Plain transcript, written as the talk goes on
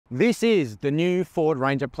This is the new Ford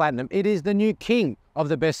Ranger Platinum. It is the new king of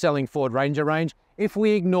the best-selling Ford Ranger range if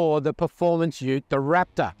we ignore the performance ute, the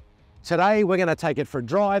Raptor. Today, we're going to take it for a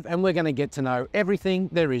drive and we're going to get to know everything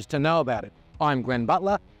there is to know about it. I'm Glenn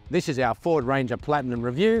Butler, this is our Ford Ranger Platinum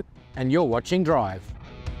review, and you're watching Drive.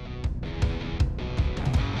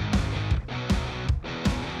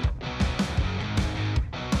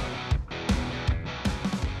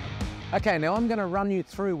 Okay, now I'm going to run you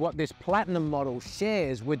through what this Platinum model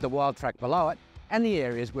shares with the Wildtrak below it and the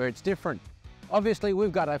areas where it's different. Obviously,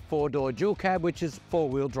 we've got a four-door dual cab, which is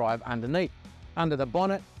four-wheel drive underneath. Under the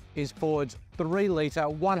bonnet is Ford's 3-litre,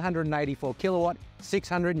 184 kilowatt,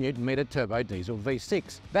 600 Newton metre turbo diesel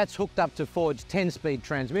V6. That's hooked up to Ford's 10-speed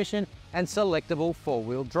transmission and selectable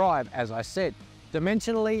four-wheel drive, as I said.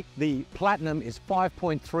 Dimensionally, the Platinum is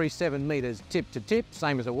 5.37 metres tip to tip,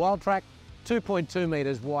 same as a Wildtrak, 2.2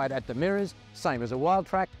 metres wide at the mirrors, same as a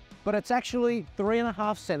Wildtrak, but it's actually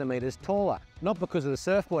 3.5 centimetres taller. Not because of the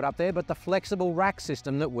surfboard up there, but the flexible rack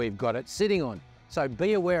system that we've got it sitting on. So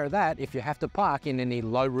be aware of that if you have to park in any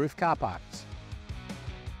low roof car parks.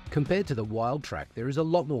 Compared to the Wildtrak, there is a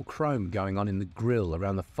lot more chrome going on in the grille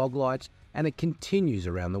around the fog lights, and it continues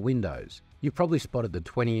around the windows. You've probably spotted the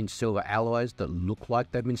 20-inch silver alloys that look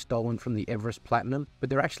like they've been stolen from the Everest Platinum, but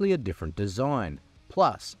they're actually a different design.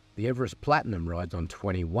 Plus, the Everest Platinum rides on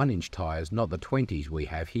 21-inch tyres, not the 20s we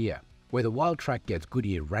have here. Where the Wildtrak gets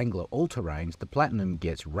Goodyear Wrangler all-terrains, the Platinum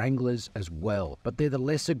gets Wranglers as well, but they're the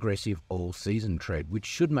less aggressive all-season tread, which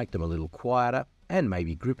should make them a little quieter and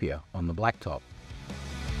maybe grippier on the blacktop.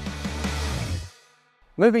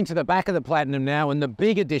 Moving to the back of the Platinum now, and the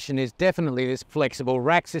big addition is definitely this flexible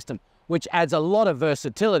rack system, which adds a lot of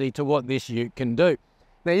versatility to what this ute can do.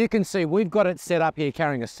 Now you can see we've got it set up here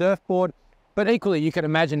carrying a surfboard, but equally you can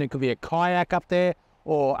imagine it could be a kayak up there,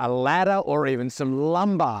 or a ladder, or even some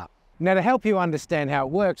lumbar. Now to help you understand how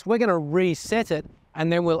it works, we're going to reset it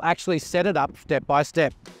and then we'll actually set it up step by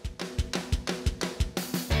step.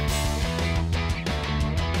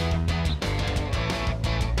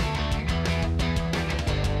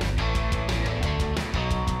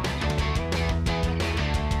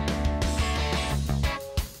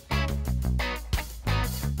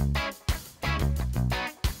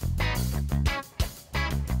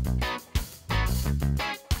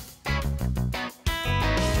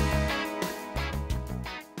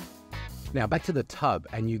 Now back to the tub,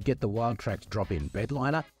 and you get the Wildtrak's drop-in bed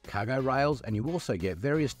liner, cargo rails, and you also get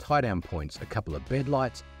various tie-down points, a couple of bed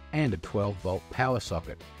lights, and a 12-volt power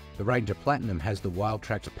socket. The Ranger Platinum has the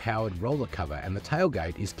Wildtrak's powered roller cover, and the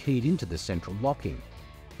tailgate is keyed into the central locking.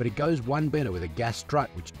 But it goes one better with a gas strut,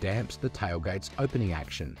 which damps the tailgate's opening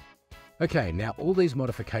action. Okay, now all these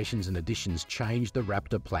modifications and additions change the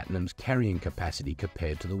Raptor Platinum's carrying capacity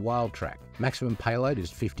compared to the Wildtrak. Maximum payload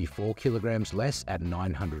is 54 kilograms less at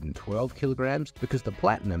 912 kilograms because the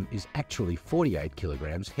Platinum is actually 48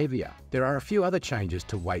 kilograms heavier. There are a few other changes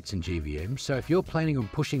to weights and GVM, so if you're planning on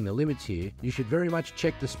pushing the limits here, you should very much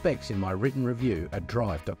check the specs in my written review at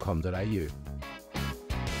Drive.com.au.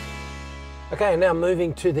 Okay, now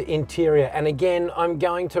moving to the interior, and again I'm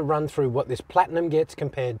going to run through what this Platinum gets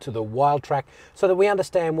compared to the Wildtrak so that we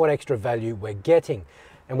understand what extra value we're getting.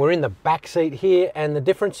 And we're in the back seat here, and the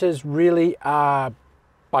differences really are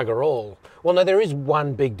bugger all. Well, no, there is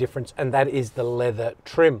one big difference, and that is the leather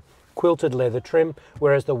trim, quilted leather trim,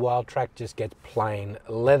 whereas the Wildtrak just gets plain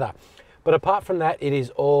leather. But apart from that, it is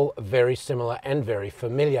all very similar and very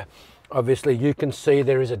familiar. Obviously you can see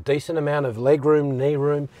there is a decent amount of leg room, knee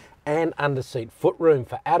room, and under-seat foot room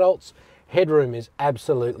for adults. Headroom is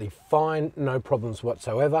absolutely fine, no problems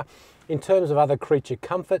whatsoever. In terms of other creature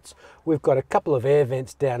comforts, we've got a couple of air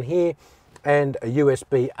vents down here and a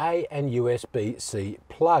USB-A and USB-C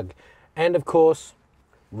plug. And of course,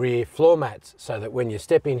 rear floor mats, so that when you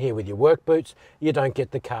step in here with your work boots, you don't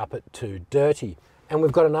get the carpet too dirty. And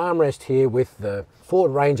we've got an armrest here with the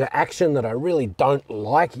Ford Ranger action that I really don't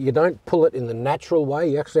like. You don't pull it in the natural way.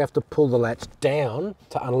 You actually have to pull the latch down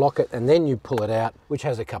to unlock it, and then you pull it out, which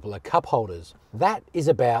has a couple of cup holders. That is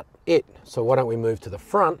about it. So why don't we move to the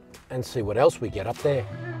front and see what else we get up there.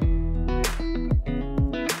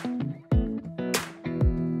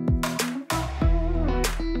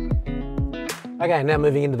 Okay, now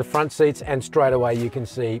moving into the front seats, and straight away you can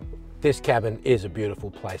see this cabin is a beautiful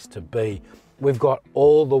place to be. We've got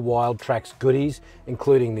all the Wildtrak's goodies,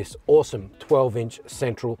 including this awesome 12-inch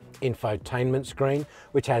central infotainment screen,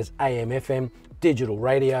 which has AM/FM, digital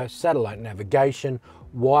radio, satellite navigation,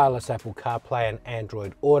 wireless Apple CarPlay and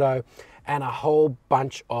Android Auto, and a whole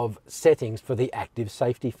bunch of settings for the active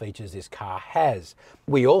safety features this car has.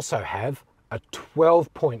 We also have a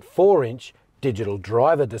 12.4-inch digital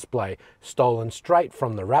driver display stolen straight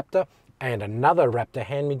from the Raptor, and another Raptor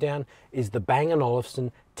hand-me-down is the Bang &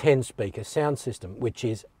 Olufsen 10-speaker sound system, which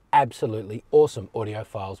is absolutely awesome.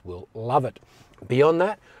 Audiophiles will love it. Beyond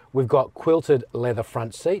that, we've got quilted leather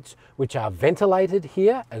front seats, which are ventilated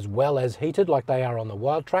here as well as heated like they are on the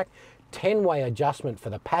Wildtrak. 10-way adjustment for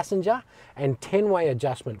the passenger and 10-way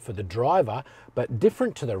adjustment for the driver, but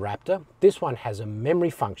different to the Raptor, this one has a memory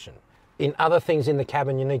function. In other things in the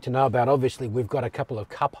cabin you need to know about, obviously we've got a couple of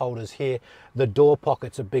cup holders here. The door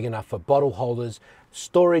pockets are big enough for bottle holders.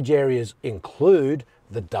 Storage areas include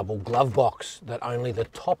the double glove box that only the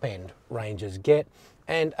top end Rangers get,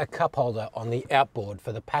 and a cup holder on the outboard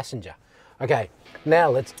for the passenger. Okay, now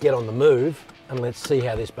let's get on the move and let's see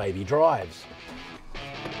how this baby drives.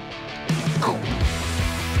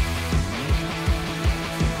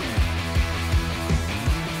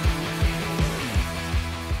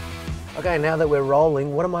 Okay, now that we're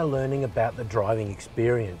rolling, what am I learning about the driving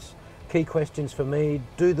experience? Key questions for me: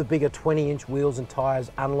 do the bigger 20-inch wheels and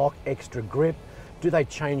tyres unlock extra grip? Do they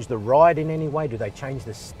change the ride in any way? Do they change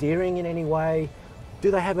the steering in any way?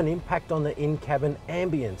 Do they have an impact on the in-cabin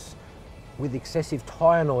ambience with excessive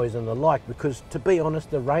tyre noise and the like? Because to be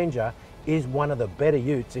honest, the Ranger is one of the better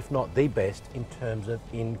utes, if not the best, in terms of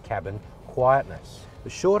in-cabin quietness.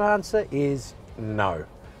 The short answer is no.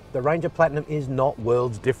 The Ranger Platinum is not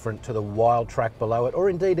worlds different to the Wildtrak below it, or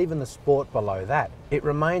indeed even the Sport below that. It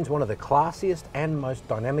remains one of the classiest and most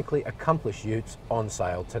dynamically accomplished utes on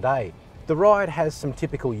sale today. The ride has some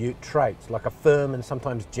typical ute traits, like a firm and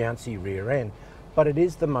sometimes jouncy rear end, but it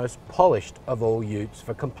is the most polished of all utes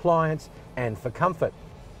for compliance and for comfort.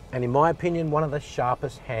 And in my opinion, one of the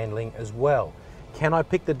sharpest handling as well. Can I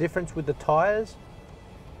pick the difference with the tyres?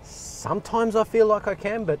 Sometimes I feel like I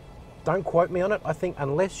can, but don't quote me on it. I think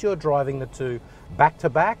unless you're driving the two back to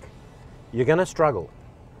back, you're going to struggle.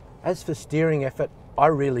 As for steering effort, I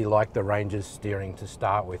really like the Ranger's steering to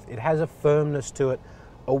start with. It has a firmness to it,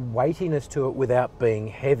 a weightiness to it without being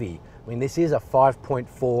heavy. I mean, this is a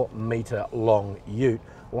 5.4 metre long ute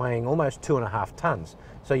weighing almost 2.5 tonnes.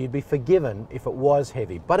 So you'd be forgiven if it was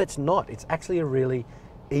heavy, but it's not. It's actually a really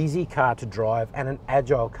easy car to drive and an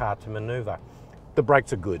agile car to manoeuvre. The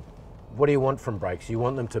brakes are good. What do you want from brakes? You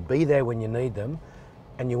want them to be there when you need them,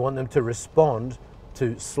 and you want them to respond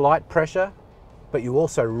to slight pressure, but you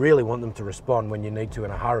also really want them to respond when you need to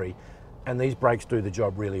in a hurry, and these brakes do the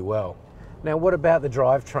job really well. Now, what about the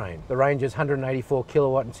drivetrain? The Ranger's 184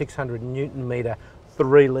 kilowatt and 600 Newton metre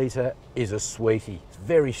 3 litre is a sweetie. It's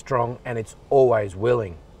very strong and it's always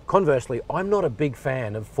willing. Conversely, I'm not a big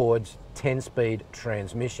fan of Ford's 10-speed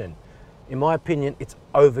transmission. In my opinion, it's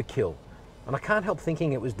overkill. And I can't help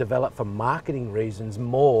thinking it was developed for marketing reasons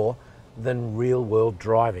more than real-world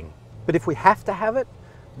driving. But if we have to have it,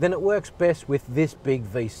 then it works best with this big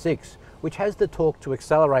V6, which has the torque to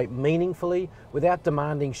accelerate meaningfully without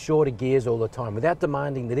demanding shorter gears all the time, without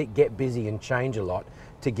demanding that it get busy and change a lot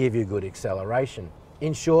to give you good acceleration.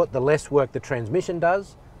 In short, the less work the transmission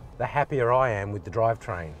does, the happier I am with the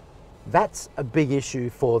drivetrain. That's a big issue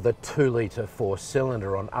for the 2-litre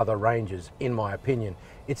 4-cylinder on other Rangers, in my opinion.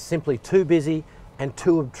 It's simply too busy and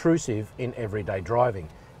too obtrusive in everyday driving.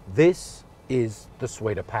 This is the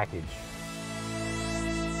sweeter package.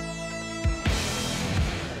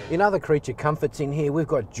 In other creature comforts in here, we've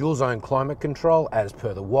got dual zone climate control as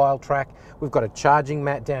per the Wildtrak. We've got a charging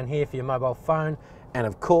mat down here for your mobile phone, and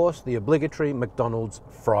of course the obligatory McDonald's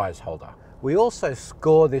fries holder. We also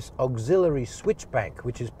score this auxiliary switch bank,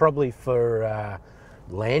 which is probably for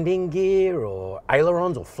landing gear or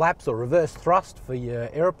ailerons or flaps or reverse thrust for your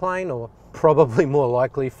aeroplane, or probably more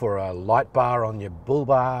likely for a light bar on your bull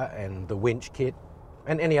bar and the winch kit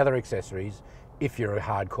and any other accessories if you're a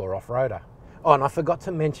hardcore off-roader. Oh, and I forgot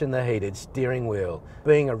to mention the heated steering wheel.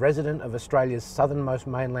 Being a resident of Australia's southernmost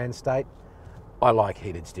mainland state, I like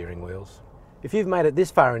heated steering wheels. If you've made it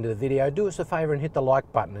this far into the video, do us a favour and hit the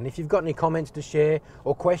like button. And if you've got any comments to share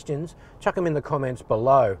or questions, chuck them in the comments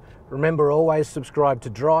below. Remember, always subscribe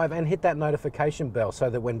to Drive and hit that notification bell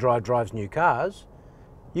so that when Drive drives new cars,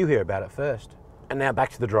 you hear about it first. And now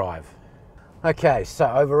back to the drive. Okay, so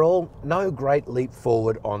overall, no great leap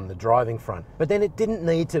forward on the driving front. But then it didn't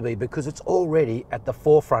need to be, because it's already at the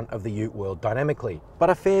forefront of the ute world dynamically.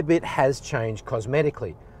 But a fair bit has changed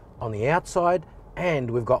cosmetically on the outside,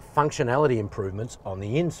 and we've got functionality improvements on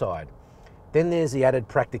the inside. Then there's the added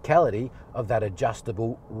practicality of that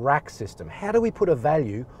adjustable rack system. How do we put a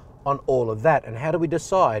value on all of that, and how do we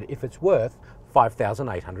decide if it's worth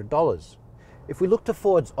 $5,800? If we look to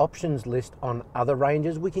Ford's options list on other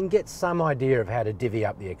Rangers, we can get some idea of how to divvy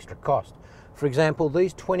up the extra cost. For example,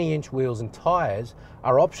 these 20-inch wheels and tyres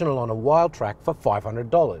are optional on a Wildtrak for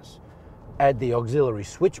 $500. Add the auxiliary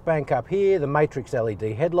switch bank up here, the matrix LED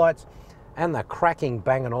headlights, and the cracking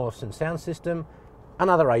Bang & Olufsen sound system,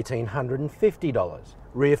 another $1,850.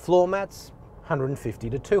 Rear floor mats, $150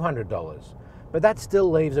 to $200. But that still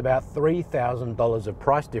leaves about $3,000 of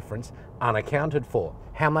price difference unaccounted for.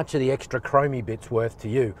 How much are the extra chromey bits worth to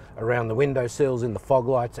you around the window sills, in the fog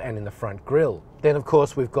lights and in the front grille? Then of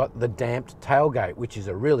course we've got the damped tailgate, which is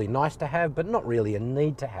a really nice to have but not really a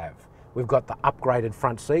need to have. We've got the upgraded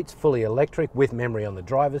front seats, fully electric with memory on the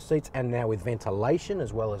driver's seats and now with ventilation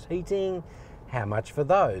as well as heating. How much for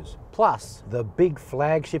those? Plus, the big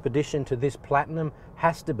flagship addition to this Platinum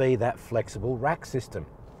has to be that flexible rack system.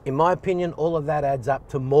 In my opinion, all of that adds up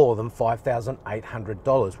to more than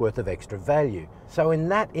 $5,800 worth of extra value. So in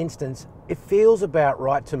that instance, it feels about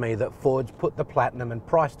right to me that Ford's put the Platinum and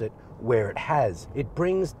priced it where it has. It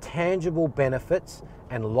brings tangible benefits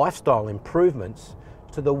and lifestyle improvements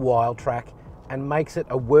to the Wildtrak and makes it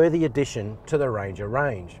a worthy addition to the Ranger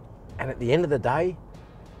range. And at the end of the day,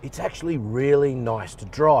 it's actually really nice to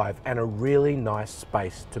drive and a really nice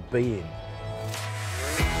space to be in.